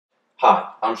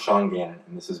Hi, I'm Sean Gannon,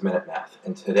 and this is Minute Math.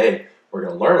 And today we're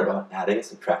going to learn about adding and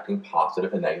subtracting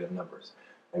positive and negative numbers.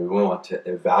 And we want to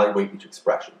evaluate each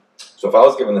expression. So if I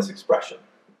was given this expression,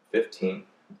 15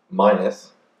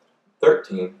 minus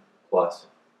 13 plus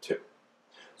 2.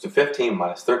 So 15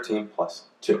 minus 13 plus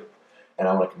 2. And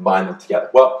I want to combine them together.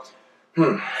 Well,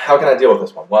 how can I deal with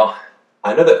this one? Well,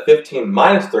 I know that 15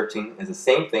 minus 13 is the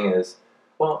same thing as,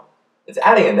 well, it's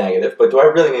adding a negative, but do I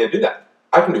really need to do that?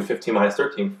 I can do 15 minus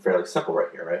 13 fairly simple right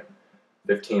here, right?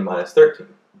 15 minus 13.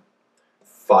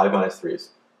 5 minus 3 is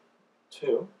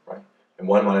 2, right? And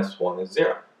 1 minus 1 is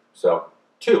 0. So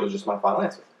 2 is just my final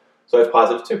answer. So I have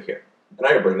positive 2 here. And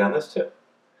I can bring down this 2.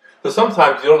 So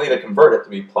sometimes you don't need to convert it to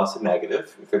be plus and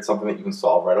negative if it's something that you can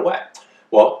solve right away.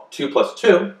 Well, 2 plus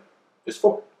 2 is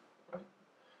 4. Right?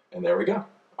 And there we go,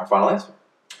 our final answer.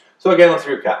 So again, let's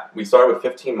recap. We started with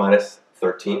 15 minus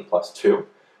 13 plus 2.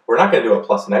 We're not going to do a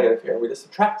plus and negative here. We just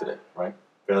subtracted it, right?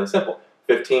 Fairly simple.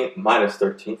 15 minus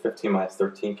 13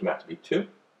 came out to be 2.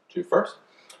 2 first.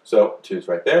 So 2 is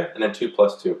right there. And then 2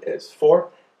 plus 2 is 4.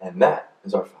 And that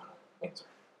is our final answer.